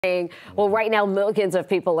Well, right now, millions of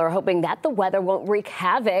people are hoping that the weather won't wreak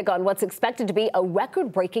havoc on what's expected to be a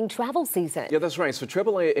record-breaking travel season. Yeah, that's right. So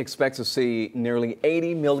AAA expects to see nearly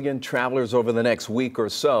 80 million travelers over the next week or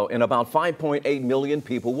so, and about 5.8 million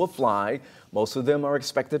people will fly. Most of them are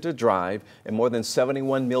expected to drive, and more than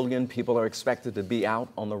 71 million people are expected to be out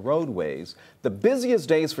on the roadways. The busiest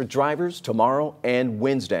days for drivers tomorrow and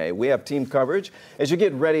Wednesday. We have team coverage as you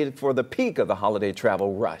get ready for the peak of the holiday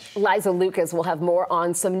travel rush. Liza Lucas will have more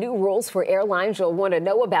on some new rules for airlines you'll want to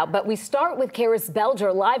know about. But we start with Karis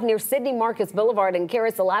Belger live near Sidney Marcus Boulevard. And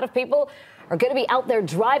Karis, a lot of people are going to be out there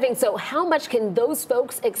driving. So how much can those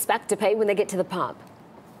folks expect to pay when they get to the pump?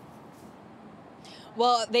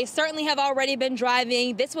 Well, they certainly have already been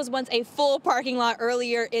driving. This was once a full parking lot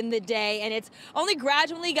earlier in the day, and it's only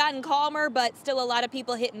gradually gotten calmer, but still a lot of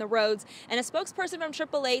people hitting the roads. And a spokesperson from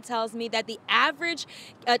AAA tells me that the average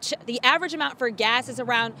amount for gas is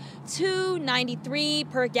around $2.93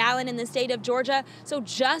 per gallon in the state of Georgia, so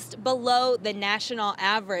just below the national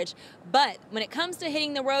average. But when it comes to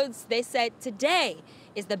hitting the roads, they said today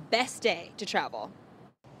is the best day to travel.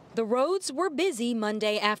 The roads were busy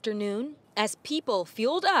Monday afternoon as people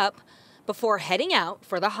fueled up before heading out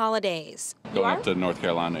for the holidays. Going up to North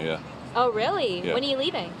Carolina, yeah. Oh, really? Yeah. When are you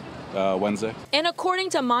leaving? Wednesday. And according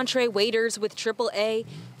to Montre Waiters with AAA,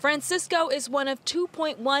 Francisco is one of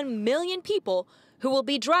 2.1 million people who will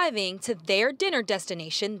be driving to their dinner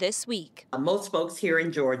destination this week. Most folks here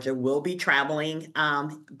in Georgia will be traveling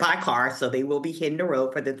by car, so they will be hitting the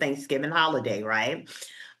road for the Thanksgiving holiday, right?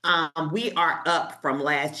 We are up from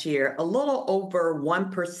last year a little over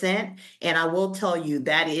 1%, and I will tell you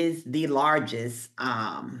that is the largest.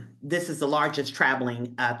 This is the largest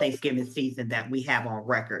traveling Thanksgiving season that we have on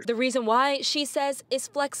record. The reason why, she says, is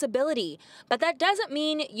flexibility, but that doesn't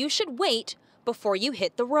mean you should wait before you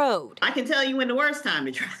hit the road. I can tell you when the worst time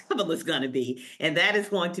to travel is going to be, and that is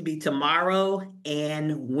going to be tomorrow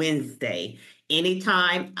and Wednesday.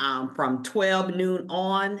 Anytime from 12 noon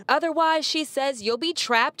on. Otherwise, she says you'll be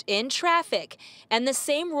trapped in traffic. And the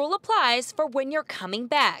same rule applies for when you're coming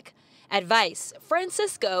back. Advice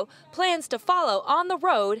Francisco plans to follow on the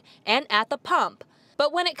road and at the pump.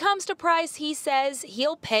 But when it comes to price, he says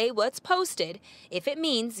he'll pay what's posted if it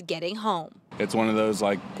means getting home. It's one of those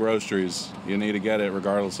like groceries. You need to get it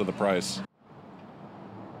regardless of the price.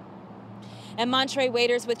 And Montre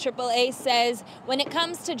Waiters with AAA says when it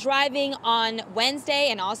comes to driving on Wednesday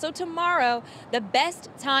and also tomorrow, the best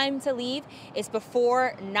time to leave is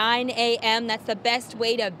before 9 a.m. That's the best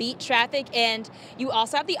way to beat traffic. And you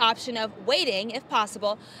also have the option of waiting, if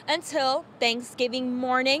possible, until Thanksgiving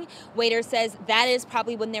morning. Waiters says that is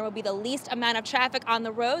probably when there will be the least amount of traffic on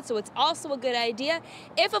the road. So it's also a good idea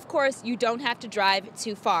if, of course, you don't have to drive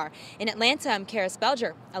too far. In Atlanta, I'm Karis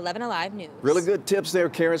Belger, 11 Alive News. Really good tips there,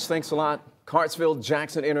 Karis. Thanks a lot.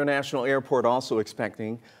 Hartsfield-Jackson International Airport also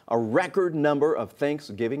expecting a record number of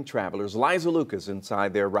Thanksgiving travelers. Liza Lucas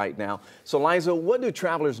inside there right now. So, Liza, what do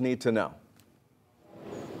travelers need to know?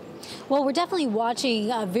 Well, we're definitely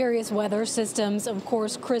watching various weather systems. Of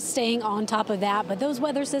course, Chris staying on top of that. But those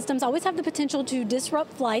weather systems always have the potential to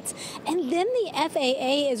disrupt flights. And then the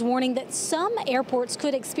FAA is warning that some airports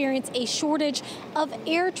could experience a shortage of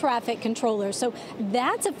air traffic controllers. So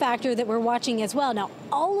that's a factor that we're watching as well. Now,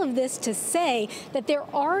 all of this to say that there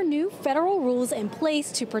are new federal rules in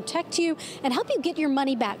place to protect you and help you get your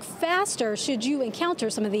money back faster should you encounter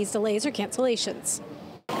some of these delays or cancellations.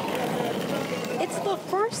 It's the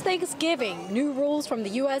first Thanksgiving. New rules from the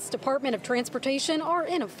U.S. Department of Transportation are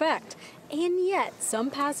in effect. And yet, some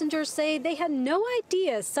passengers say they had no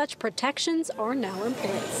idea such protections are now in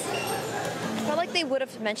place. I felt like they would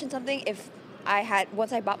have mentioned something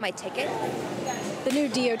once I bought my ticket. The new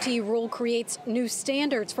DOT rule creates new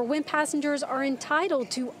standards for when passengers are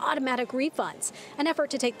entitled to automatic refunds, an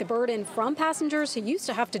effort to take the burden from passengers who used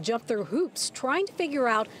to have to jump through hoops trying to figure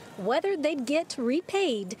out whether they'd get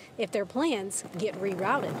repaid if their plans get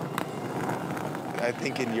rerouted. I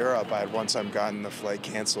think in Europe I had one time gotten the flight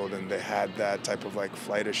canceled and they had that type of like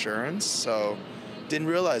flight assurance, so didn't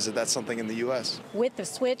realize that that's something in the U.S. With the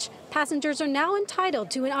switch, passengers are now entitled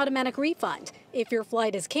to an automatic refund. If your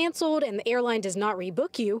flight is canceled and the airline does not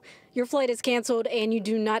rebook you, your flight is canceled and you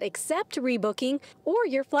do not accept rebooking, or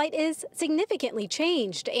your flight is significantly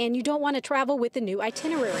changed and you don't want to travel with the new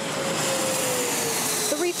itinerary.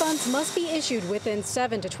 The refunds must be issued within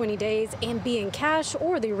 7 to 20 days and be in cash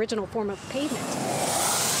or the original form of payment.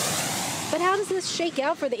 But how does this shake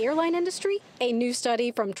out for the airline industry? A new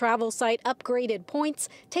study from travel site Upgraded Points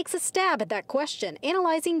takes a stab at that question,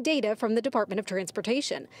 analyzing data from the Department of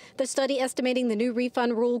Transportation. The study estimating the new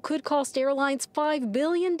refund rule could cost airlines $5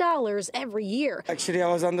 billion every year. Actually, I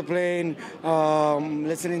was on the plane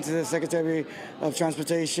listening to the Secretary of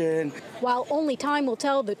Transportation. While only time will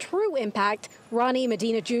tell the true impact, Ronnie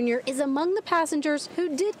Medina Jr. is among the passengers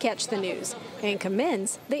who did catch the news and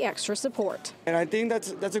commends the extra support. And I think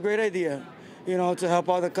that's a great idea, you know, to help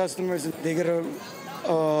all the customers. They get to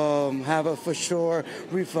have a for sure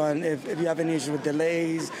refund if you have any issues with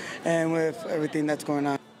delays and with everything that's going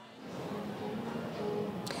on.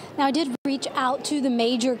 Now, I did reach out to the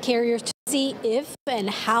major carriers to see if and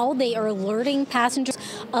how they are alerting passengers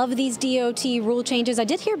of these DOT rule changes. I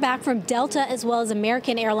did hear back from Delta as well as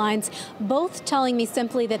American Airlines, both telling me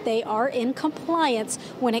simply that they are in compliance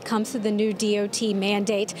when it comes to the new DOT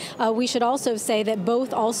mandate. We should also say that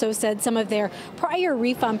both also said some of their prior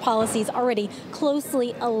refund policies already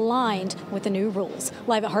closely aligned with the new rules.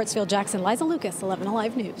 Live at Hartsfield Jackson, Liza Lucas, 11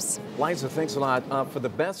 Alive News. Liza, thanks a lot. For the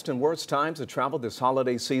best and worst times to travel this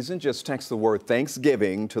holiday season, just text the word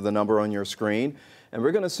Thanksgiving to the number on your screen. And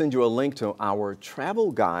we're going to send you a link to our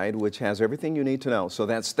travel guide, which has everything you need to know. So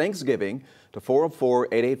that's Thanksgiving to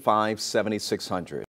 404-885-7600.